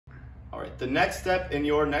All right, the next step in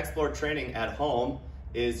your Nexplore training at home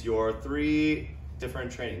is your 3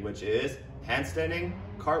 different training, which is handstanding,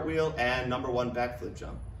 cartwheel, and #1 backflip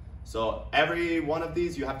jump. So every one of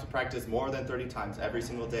these you have to practice more than 30 times every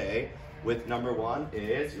single day. With #1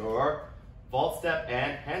 is your vault step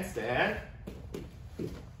and handstand.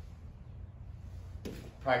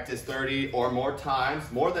 Practice 30 or more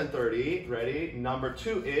times, more than 30. Ready?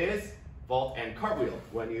 #2 is vault and cartwheel.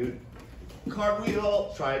 When you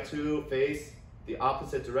cartwheel, try to face the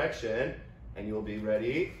opposite direction and you'll be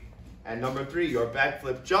ready. And #3, your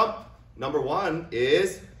backflip jump. #1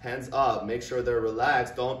 is hands up. Make sure they're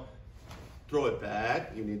relaxed. Don't throw it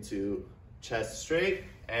back. You need to chest straight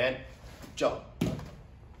and jump.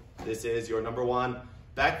 This is your #1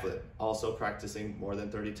 backflip. Also practicing more than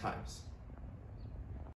 30 times.